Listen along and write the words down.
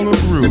a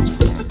groove.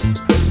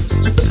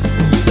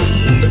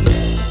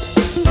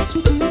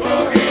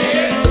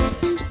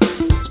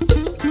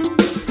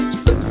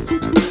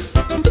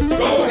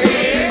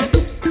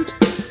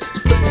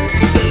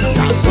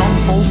 Now some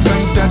folks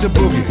think that the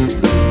boogie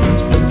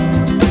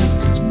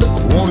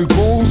only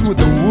goes with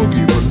the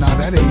woogie, but now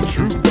that ain't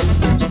true.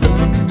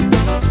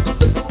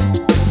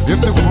 If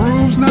the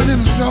groove's not in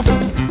the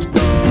shuffle,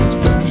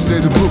 you say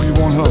the boogie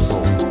won't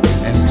hustle,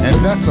 and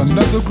that's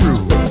another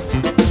groove.